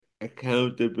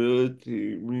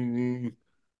accountability, meaning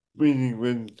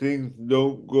when things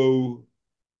don't go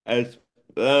as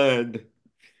planned,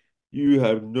 you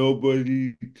have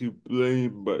nobody to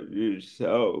blame but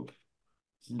yourself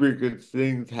because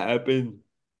things happen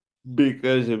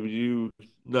because of you,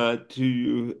 not to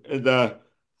you. And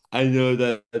I know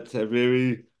that that's a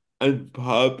very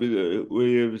unpopular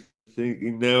way of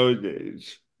thinking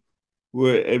nowadays,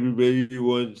 where everybody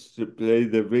wants to play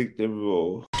the victim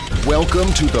role.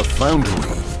 Welcome to the Foundry,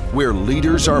 where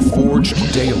leaders are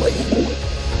forged daily.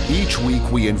 Each week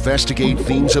we investigate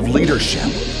themes of leadership,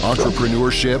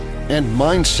 entrepreneurship, and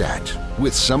mindset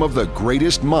with some of the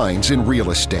greatest minds in real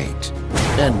estate.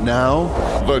 And now,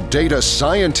 the data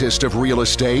scientist of real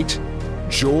estate,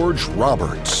 George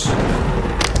Roberts.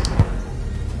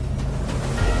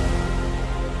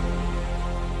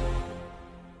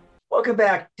 Welcome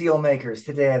back, deal makers.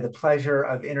 Today I have the pleasure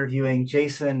of interviewing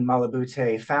Jason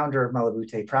Malabute, founder of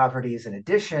Malabute Properties, in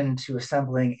addition to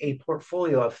assembling a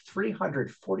portfolio of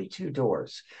 342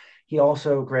 doors. He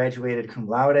also graduated cum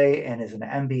laude and is an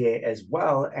MBA as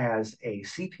well as a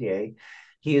CPA.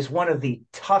 He is one of the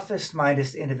toughest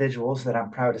minded individuals that I'm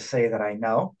proud to say that I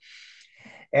know.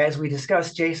 As we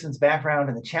discuss Jason's background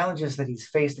and the challenges that he's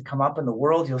faced to come up in the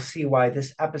world, you'll see why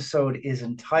this episode is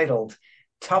entitled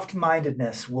Tough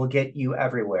Mindedness Will Get You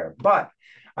Everywhere. But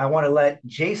I want to let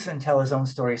Jason tell his own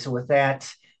story. So, with that,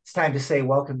 it's time to say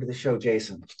welcome to the show,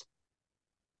 Jason.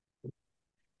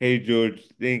 Hey, George,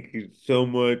 thank you so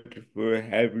much for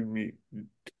having me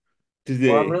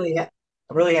Well, I'm today.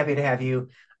 I'm really happy to have you.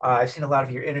 I've seen a lot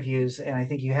of your interviews, and I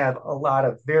think you have a lot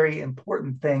of very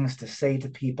important things to say to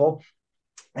people.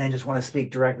 And I just want to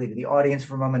speak directly to the audience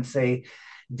for a moment, say,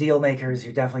 deal makers,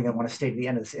 you're definitely going to want to stay to the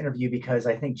end of this interview because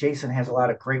I think Jason has a lot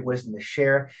of great wisdom to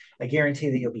share. I guarantee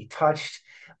that you'll be touched.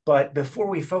 But before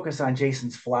we focus on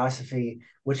Jason's philosophy,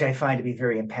 which I find to be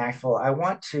very impactful, I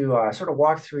want to sort of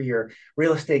walk through your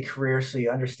real estate career so you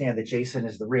understand that Jason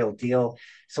is the real deal.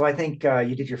 So I think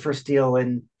you did your first deal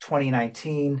in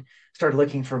 2019, started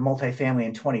looking for multifamily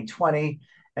in 2020,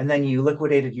 and then you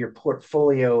liquidated your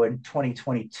portfolio in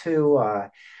 2022.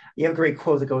 You have a great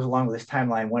quote that goes along with this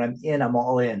timeline. When I'm in, I'm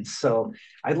all in. So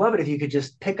I'd love it if you could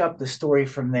just pick up the story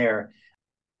from there.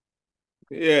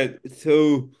 Yeah,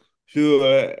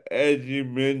 as you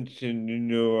mentioned,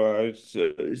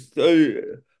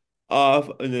 started off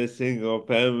in a single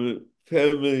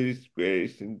family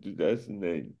space in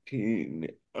 2019.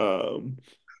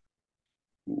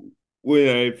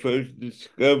 When I first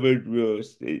discovered real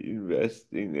estate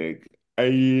investing, like a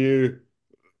year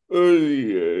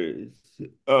earlier,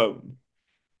 um,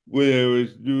 when I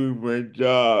was doing my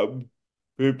job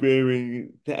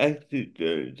preparing tax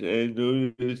returns, and I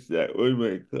noticed that one of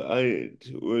my clients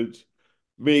was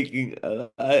making a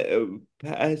lot of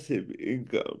passive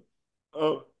income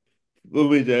um,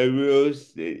 from his real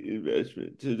estate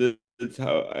investment. So that's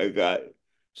how I got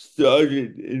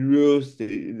started in real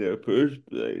estate in the first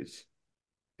place.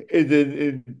 And then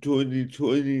in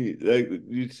 2020, like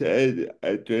you said,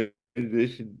 I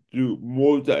transitioned to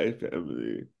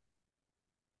multifamily.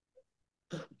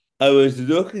 I was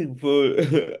looking for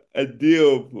a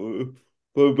deal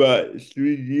for about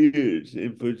 3 years,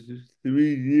 and for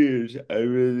 3 years, I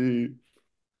really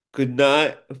could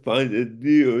not find a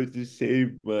deal to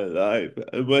save my life.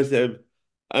 I must have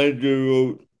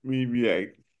underwrote maybe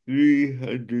like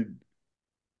 300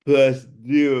 plus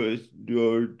deals,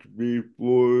 George,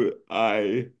 before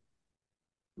I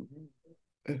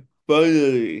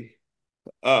finally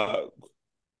uh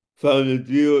found a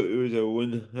deal. It was a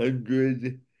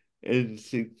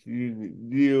 106 unit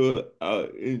deal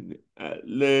out in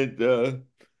Atlanta.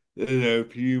 Then a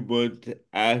few months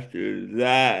after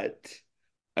that,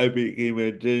 I became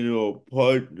a general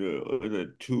partner on a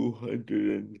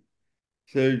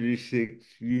 236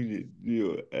 unit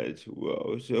deal as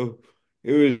well. So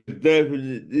it was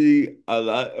definitely a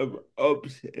lot of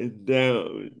ups and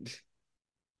downs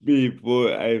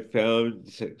before I found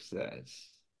success.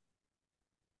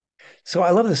 So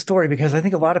I love the story because I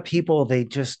think a lot of people, they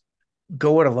just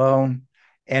go it alone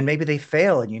and maybe they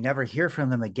fail and you never hear from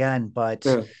them again. But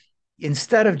Yeah.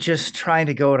 instead of just trying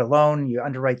to go it alone, you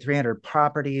underwrite 300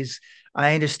 properties.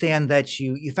 I understand that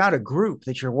you found a group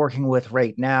that you're working with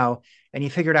right now and you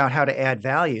figured out how to add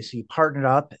value. So you partnered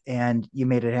up and you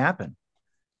made it happen.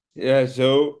 Yeah,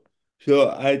 so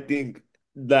I think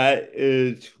that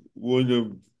is one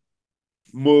of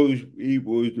most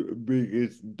people's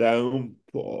biggest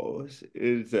downfalls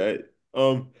is that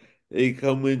they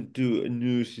come into a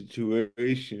new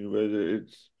situation, whether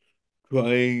it's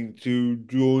trying to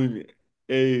join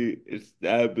a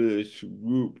established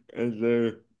group and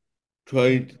they're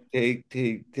trying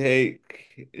to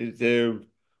take instead of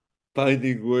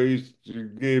finding ways to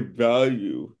give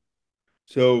value.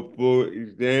 So, for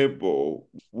example,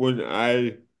 when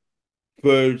I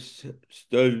first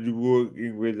started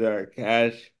working with our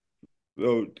cash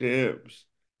flow temps,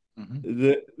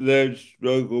 Mhm. their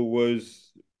struggle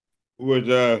was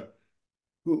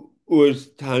was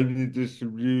timely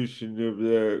distribution of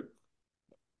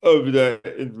the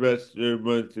investor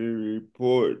monthly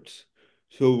reports.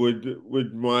 So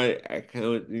with my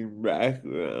accounting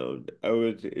background, I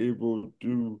was able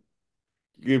to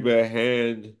give a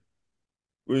hand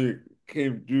when it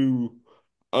came to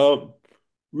um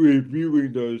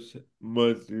reviewing those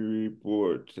monthly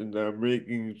reports and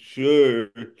making sure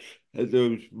that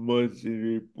those monthly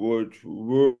reports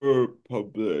were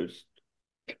published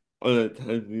on a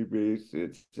timely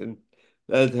basis. And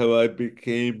that's how I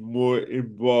became more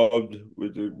involved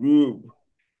with the group.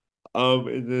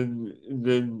 And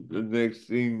then the next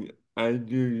thing I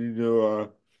knew,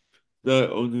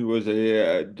 not only was I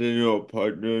a general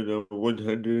partner in a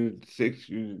 106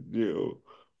 unit deal,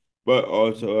 but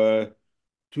also a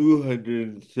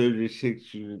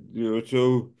 236 unit deal.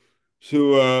 So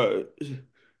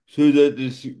that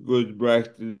this goes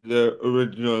back to the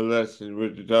original lesson,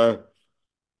 which is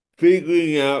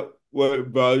figuring out what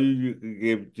value you can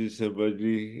give to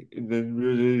somebody, and then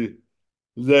really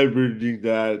leveraging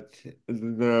that,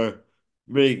 and then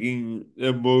making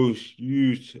the most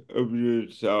use of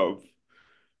yourself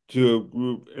to a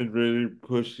group and really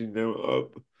pushing them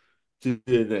up to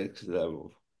the next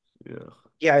level. Yeah.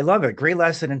 Yeah, I love it. Great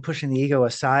lesson in pushing the ego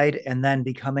aside and then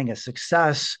becoming a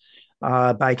success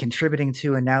by contributing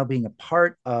to and now being a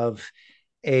part of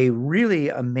a really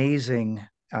amazing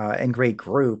and great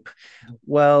group.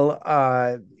 Well,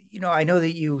 I know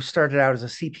that you started out as a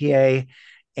CPA,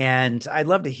 and I'd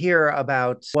love to hear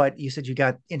about what you said you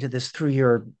got into this through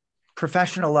your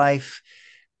professional life.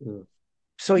 Yeah.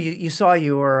 So you saw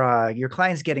your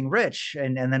clients getting rich,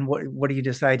 and then what do you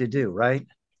decide to do, right?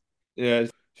 Yeah.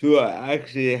 So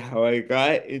actually, how I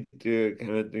got into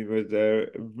accounting was a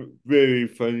very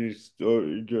funny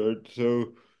story, George.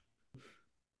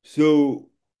 So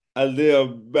a little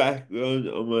background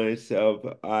on myself.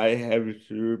 I have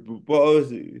cerebral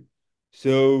palsy.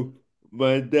 So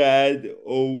my dad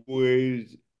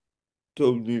always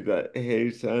told me that, hey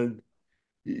son,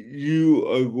 you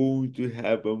are going to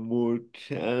have a more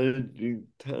challenging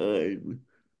time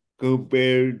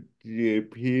compared to your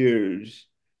peers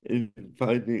in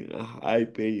finding a high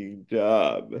paying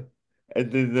job.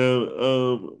 And then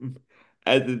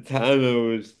at the time I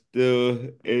was still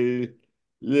a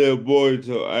little boy,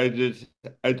 so I just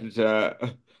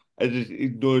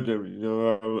ignored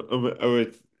them, I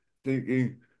was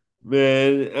thinking,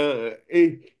 man,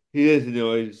 he doesn't know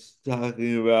what he's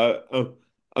talking about.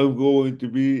 I'm going to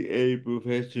be a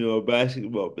professional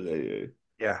basketball player.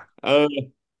 Yeah. Uh,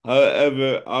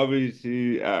 However,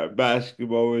 obviously,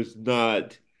 basketball is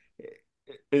not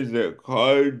in the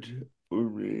card for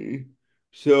me.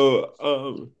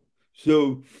 So,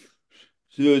 so,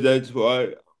 so that's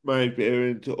why my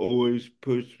parents always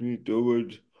pushed me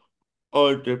towards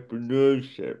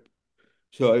entrepreneurship.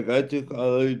 So I got to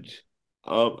college.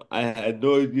 I had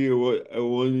no idea what I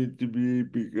wanted to be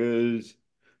because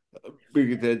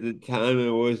at the time I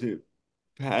wasn't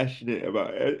passionate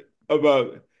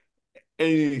about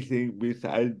anything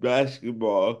besides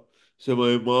basketball. So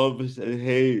my mom said,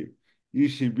 hey, you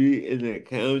should be an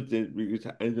accountant because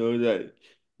I know that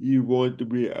you want to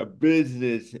be a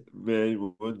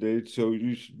businessman one day, so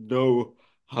you should know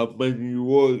how money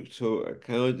works. So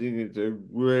accounting is a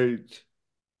great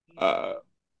uh,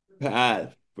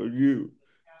 path for you.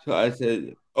 So I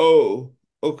said, oh,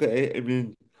 okay. I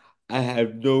mean, I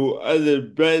have no other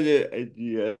better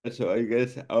idea, so I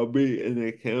guess I'll be an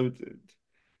accountant.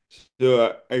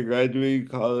 So I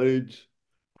graduated college,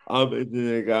 and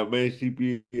then I got my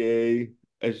CPA.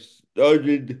 I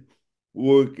started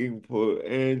working for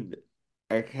an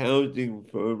accounting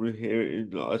firm here in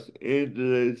Los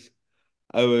Angeles.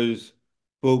 I was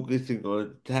focusing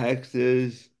on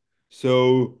taxes,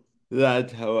 so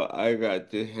that's how I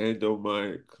got to handle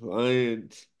my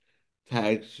client's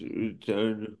tax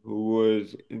return who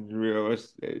was in real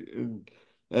estate, and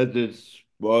that just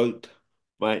sparked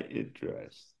my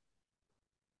interest.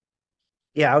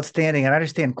 Yeah, outstanding. And I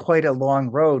understand quite a long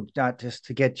road, not just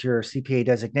to get your CPA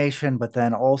designation, but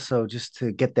then also just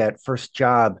to get that first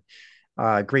job.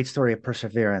 Great story of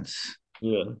perseverance.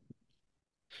 Yeah.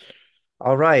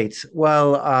 All right.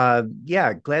 Well,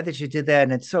 yeah, glad that you did that.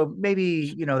 And it's so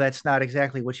maybe, that's not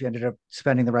exactly what you ended up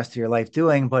spending the rest of your life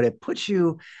doing, but it puts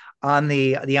you on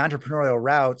the entrepreneurial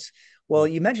routes. Well,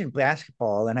 you mentioned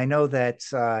basketball, and I know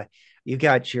that you've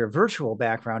got your virtual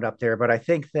background up there, but I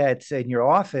think that in your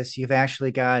office you've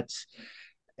actually got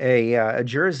a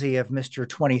jersey of Mr.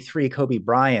 23 Kobe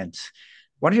Bryant.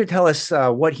 Why don't you tell us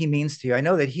what he means to you? I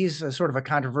know that he's a sort of a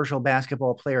controversial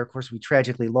basketball player. Of course, we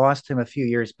tragically lost him a few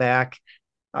years back,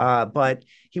 but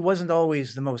he wasn't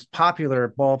always the most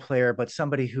popular ball player, but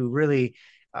somebody who really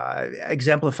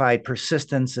exemplified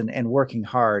persistence and working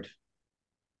hard.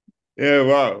 Yeah,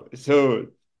 wow. So,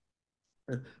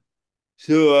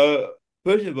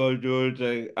 first of all, George,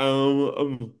 I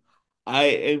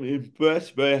am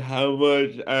impressed by how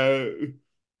much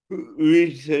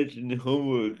research and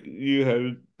homework you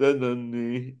have done on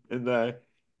me, and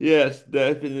yes,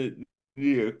 definitely,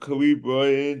 Kobe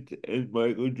Bryant and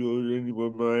Michael Jordan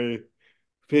were my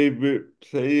favorite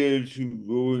players who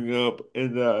growing up,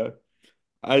 and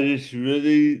I just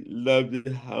really loved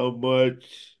how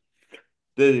much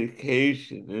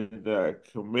dedication and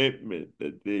commitment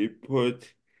that they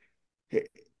put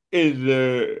in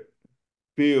the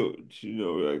fields.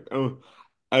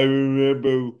 I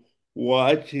remember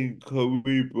watching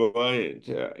Kobe Bryant.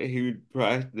 He would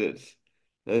practice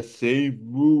the same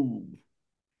move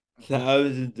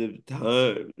thousands of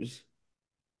times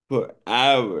for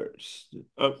hours.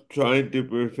 I'm trying to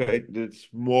perfect that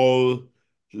small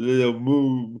little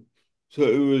move. So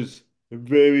it was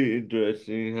very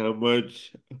interesting how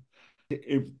much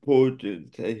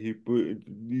importance that he put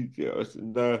into details.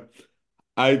 And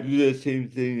I do the same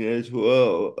thing as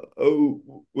well.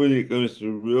 Oh, when it comes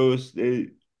to real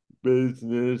estate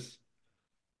business,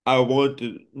 I want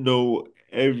to know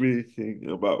everything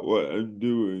about what I'm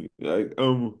doing.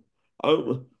 Um,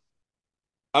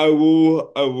 I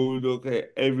will look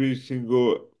at every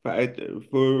single factor.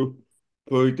 For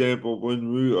example,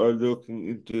 when we are looking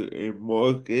into a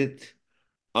market,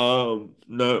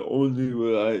 not only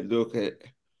will I look at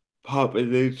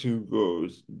population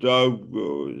growth, job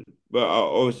growth, but I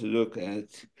also look at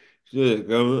so like,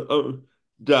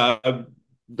 job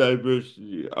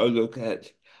diversity. I look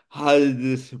at how did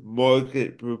this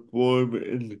market perform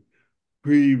in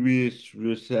previous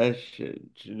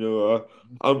recessions.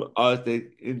 I'm I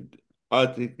take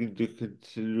into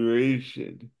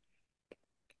consideration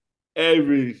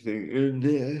everything in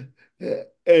there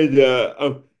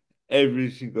and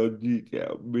every single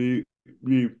detail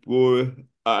before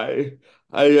I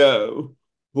I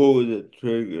pull the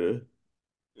trigger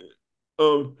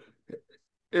um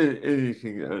in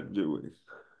anything that I'm doing.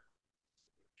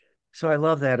 So I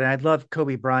love that, and I love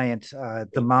Kobe Bryant,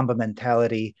 the Mamba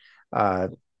mentality. Uh,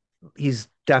 he's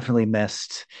definitely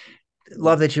missed.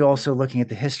 Love that you also looking at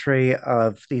the history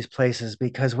of these places,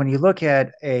 because when you look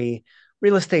at a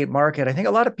real estate market, I think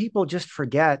a lot of people just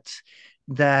forget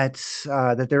that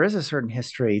there is a certain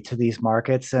history to these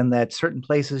markets, and that certain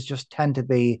places just tend to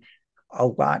be a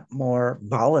lot more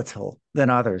volatile than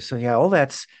others. So yeah, all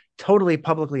that's totally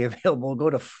publicly available. Go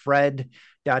to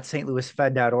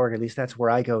fred.stlouisfed.org. At least that's where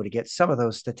I go to get some of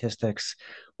those statistics.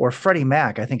 Or Freddie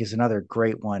Mac, I think, is another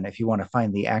great one if you want to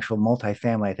find the actual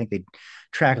multifamily. I think they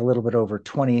track a little bit over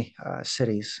 20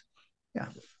 cities. Yeah.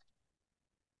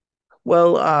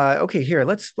 Well, okay, here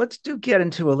let's do get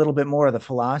into a little bit more of the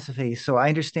philosophy. So I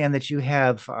understand that you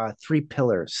have three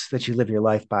pillars that you live your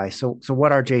life by. So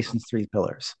what are Jason's three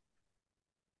pillars?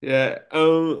 Yeah,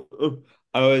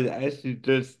 I was actually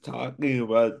just talking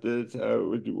about this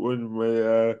with one of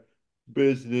my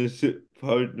business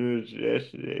partners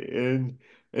yesterday, and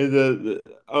the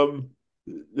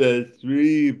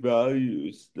three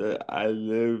values that I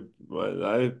live my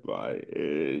life by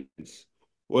is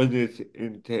one is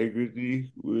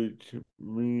integrity, which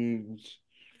means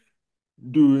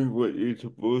doing what you're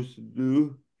supposed to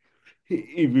do,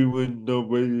 even when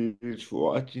nobody is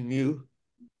watching you.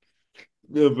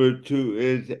 Number two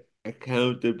is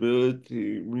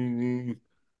accountability, meaning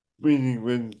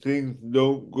when things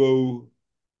don't go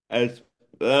as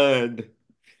planned,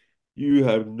 you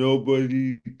have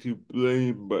nobody to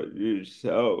blame but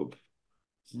yourself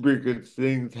because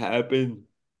things happen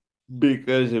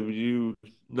because of you,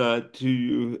 not to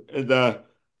you. And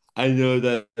I know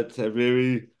that that's a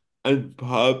very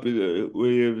unpopular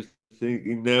way of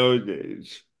thinking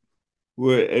nowadays,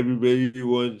 where everybody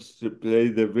wants to play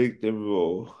the victim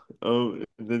role. And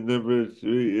the number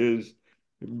three is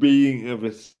being of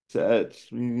a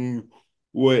such, meaning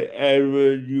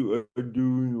whatever you are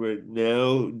doing right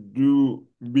now, do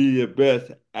be the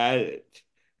best at it,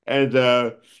 and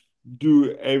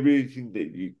do everything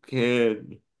that you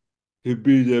can to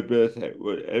be the best at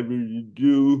whatever you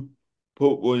do.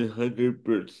 Put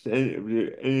 100% of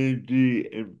your energy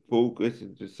and focus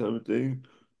into something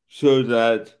so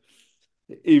that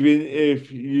even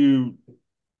if you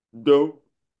don't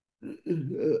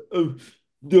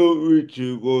don't reach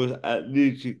your goals, at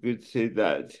least you could say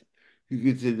that. You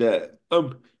could say that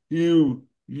you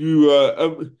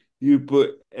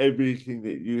put everything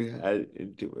that you had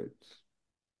into it.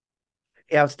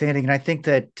 Outstanding. And I think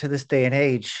that to this day and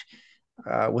age,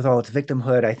 with all its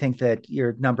victimhood, I think that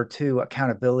your number two,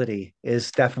 accountability,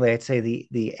 is definitely, I'd say,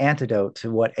 the antidote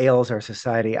to what ails our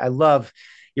society. I love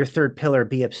your third pillar,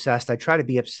 be obsessed. I try to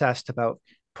be obsessed about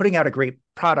putting out a great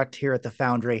product here at the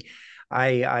Foundry.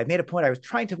 I made a point. I was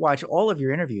trying to watch all of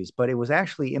your interviews, but it was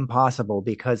actually impossible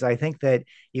because I think that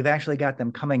you've actually got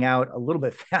them coming out a little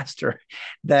bit faster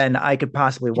than I could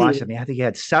possibly watch them. I think you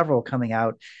had several coming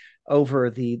out over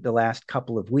the last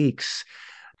couple of weeks.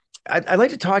 I'd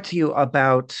like to talk to you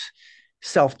about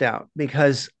self doubt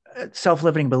because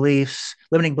limiting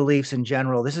beliefs in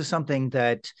general, this is something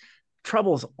that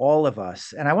troubles all of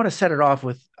us. And I want to set it off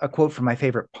with a quote from my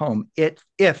favorite poem,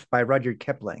 If by Rudyard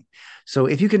Kipling. So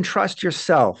if you can trust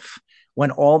yourself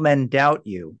when all men doubt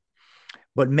you,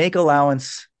 but make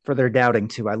allowance for their doubting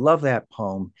too. I love that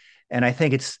poem. And I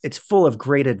think it's full of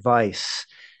great advice.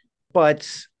 But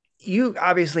you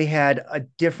obviously had a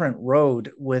different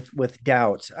road with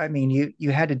doubts. I mean,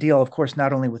 you had to deal, of course,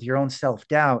 not only with your own self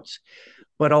doubts,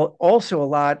 but also a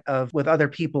lot of with other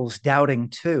people's doubting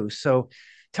too. So,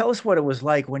 tell us what it was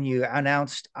like when you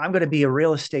announced, "I'm going to be a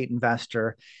real estate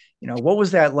investor." You know, what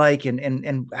was that like,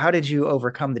 and how did you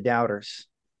overcome the doubters?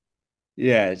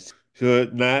 Yes. So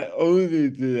not only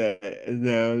did I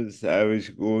announce I was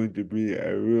going to be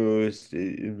a real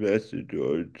estate investor,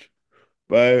 George,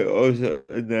 but I also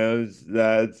announced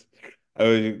that I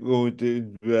was going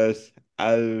to invest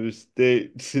out of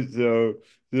state.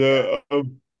 Yeah.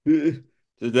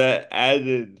 So that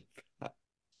added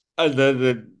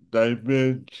another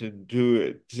dimension to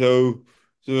it. So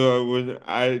when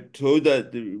I told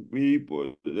that to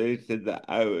people, they said that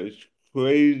I was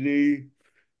crazy.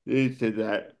 They said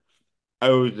that I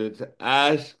was just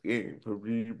asking for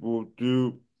people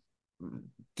to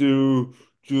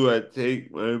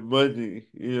take my money,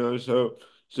 so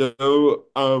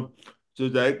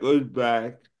that goes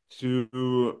back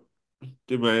to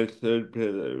my third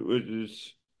pillar, which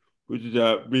is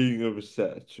being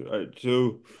obsessed, right?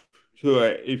 So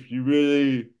if you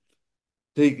really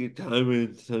take your time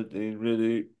in something,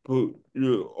 really put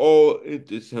your all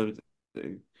into something,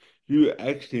 you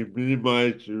actually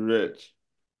minimize your risk.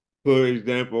 For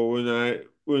example,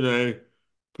 when I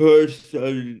first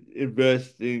started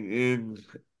investing in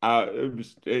out of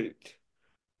state,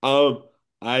 um,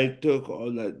 I took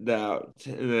all that doubt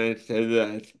and I said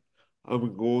that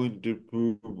I'm going to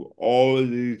prove all of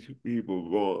these people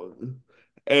wrong,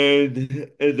 and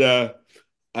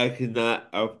I cannot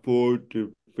afford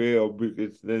to fail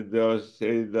because then they'll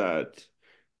say that.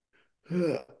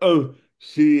 Oh,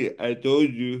 see, I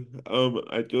told you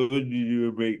you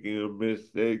were making a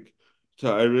mistake.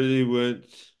 So I really went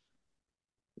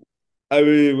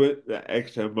the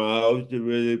extra mile to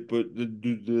really put the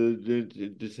due diligence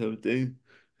into something.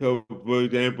 So, for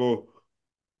example,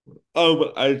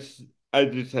 um, I, s- I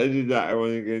decided that I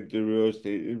want to get into real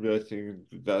estate investing in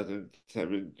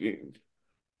 2017.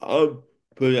 Um,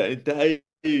 for the entire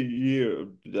year of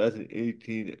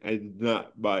 2018, I did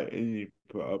not buy any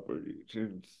properties.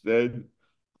 Instead,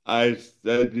 I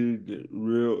studied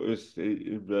real estate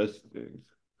investing.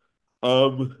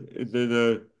 And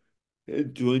then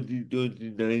in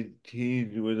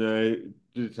 2019, when I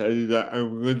decided that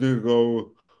I'm gonna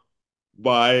go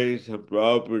buy some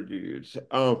properties,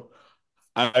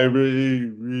 I really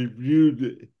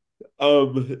reviewed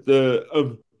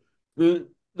the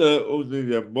not only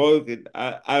the market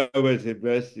I was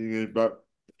investing in, but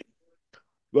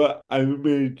I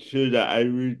made sure that I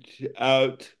reached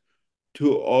out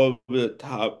to all the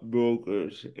top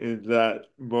brokers in that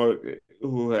market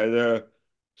who had a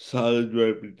solid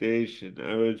reputation.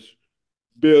 I was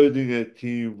building a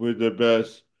team with the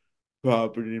best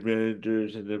property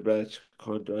managers and the best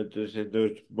contractors in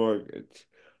those markets.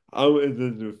 And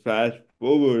then to fast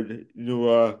forward,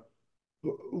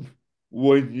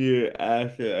 1 year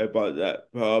after I bought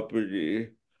that property,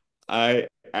 I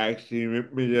actually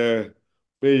made a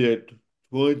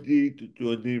 20 to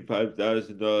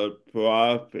 $25,000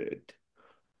 profit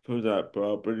from that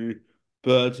property,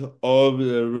 plus all of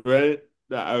the rent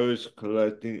that I was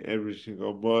collecting every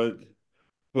single month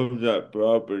from that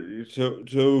property. So,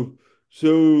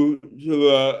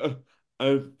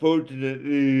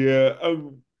 unfortunately,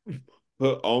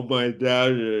 for all my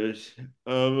doubters,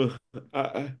 um,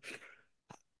 I,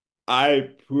 I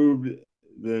proved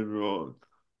them wrong.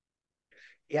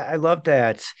 Yeah, I love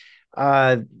that.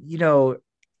 Uh, you know,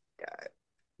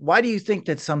 why do you think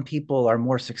that some people are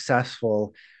more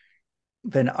successful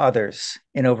than others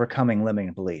in overcoming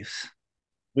limiting beliefs?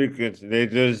 because they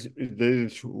just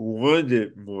want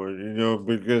it more,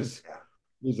 because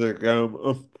it's like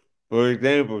for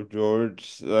example,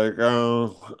 George, like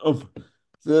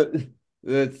let,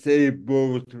 let's say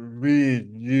both me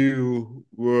and you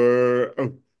were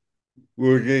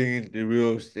getting into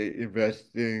real estate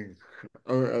investing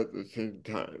at the same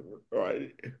time,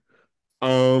 right?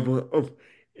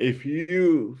 If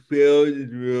you failed in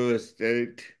real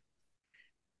estate,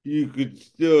 you could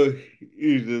still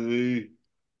easily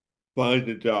find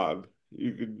a job.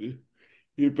 You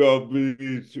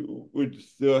probably would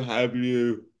still have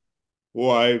your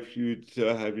wife, you'd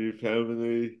still have your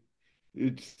family,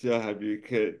 you'd still have your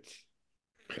kids.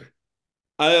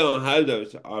 I don't have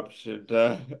those options.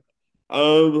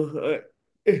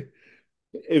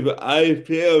 If I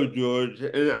fail, George,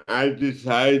 and I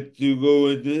decide to go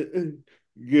and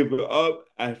give up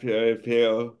after I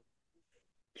fail,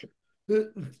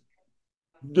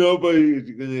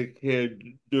 nobody's gonna care,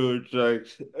 George.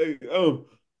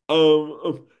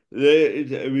 There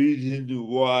is a reason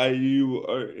why you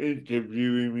are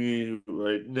interviewing me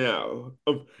right now.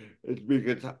 It's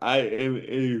because I am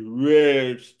a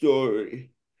rare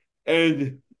story,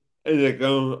 and and like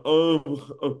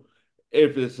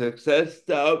if the success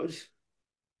stops,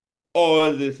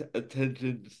 all this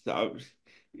attention stops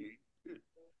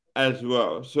as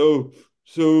well. So,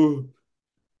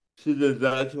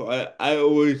 that's why I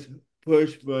always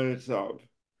push myself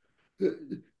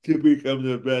to become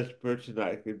the best person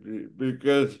I can be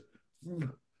because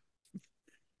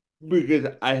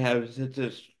I have such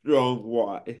a strong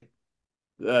why.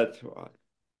 That's why.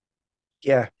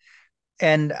 Yeah.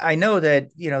 And I know that,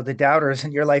 the doubters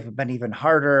in your life have been even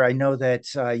harder. I know that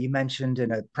you mentioned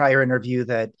in a prior interview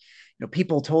that,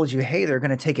 people told you, hey, they're going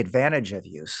to take advantage of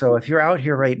you. So if you're out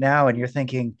here right now and you're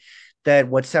thinking that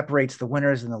what separates the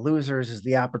winners and the losers is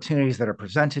the opportunities that are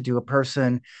presented to a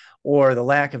person or the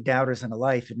lack of doubters in a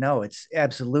life, no, it's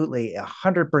absolutely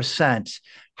 100%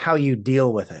 how you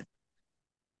deal with it.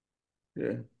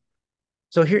 Yeah,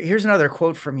 So here's another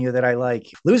quote from you that I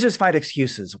like. Losers find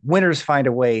excuses, winners find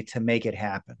a way to make it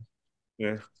happen.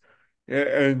 yeah, yeah,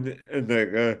 and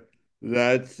like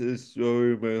that's the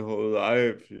story of my whole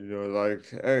life.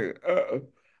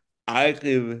 I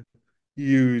can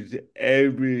use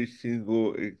every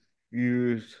single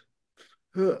excuse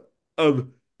that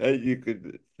you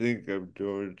could think of,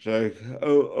 George.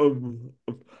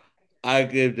 I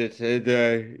get to say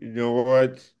that, you know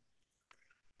what?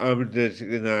 I'm just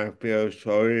gonna feel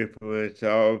sorry for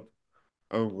myself.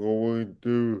 I'm going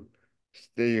to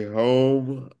stay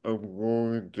home. I'm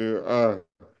going to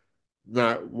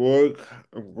not work.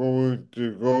 I'm going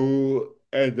to go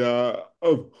and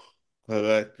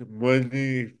collect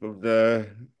money from the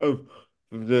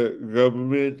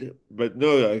government. But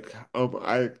no, like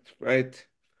I expect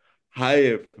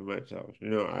higher for myself.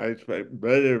 I expect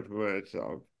better for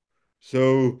myself.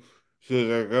 So so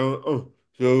like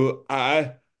so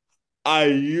I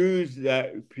use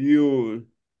that fuel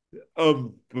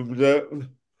from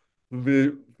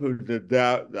the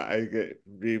doubt that I get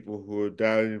from people who are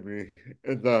doubting me,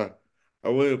 and I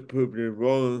want to prove them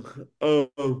wrong.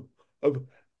 Um,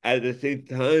 at the same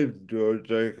time,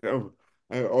 George,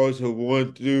 I also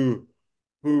want to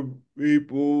prove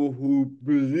people who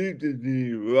believe in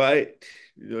me right.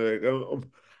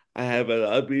 I have a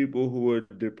lot of people who are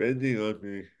depending on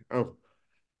me.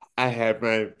 I have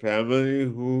my family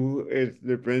who is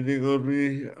depending on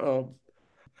me.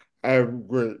 I have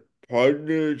great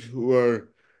partners who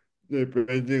are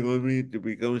depending on me to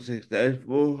become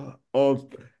successful.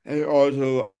 And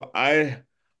also I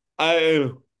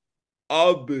am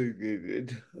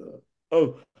obligated.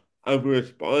 Um, I'm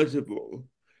responsible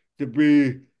to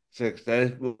be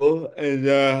successful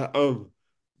and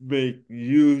make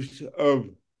use of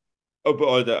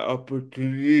all the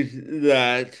opportunities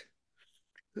that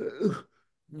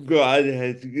God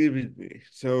has given me.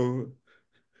 So,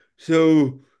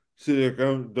 those are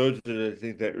the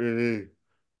things that really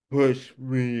push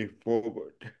me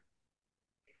forward.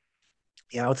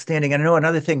 Yeah, outstanding. And I know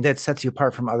another thing that sets you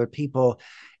apart from other people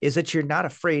is that you're not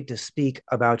afraid to speak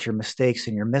about your mistakes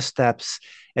and your missteps.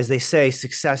 As they say,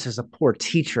 success is a poor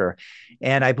teacher.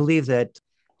 And I believe that.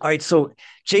 All right. So,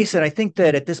 Jason, I think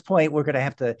that at this point, we're going to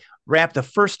have to wrap the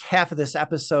first half of this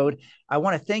episode. I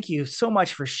want to thank you so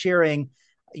much for sharing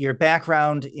your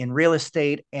background in real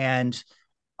estate and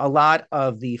a lot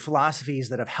of the philosophies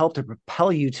that have helped to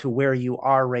propel you to where you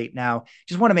are right now.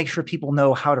 Just want to make sure people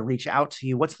know how to reach out to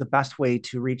you. What's the best way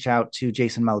to reach out to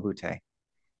Jason Malabute?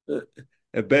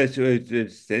 The best way is to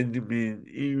send me an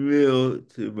email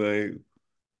through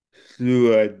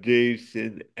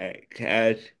Jason at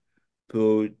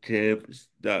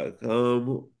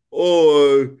prochamps.com,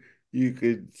 or you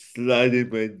can slide in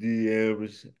my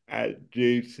DMs at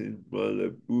Jason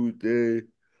Malabute.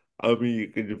 I mean, you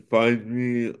can find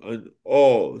me on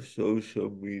all social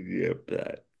media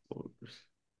platforms.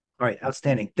 All right,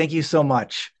 outstanding. Thank you so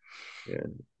much. Yeah,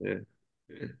 yeah,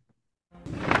 yeah.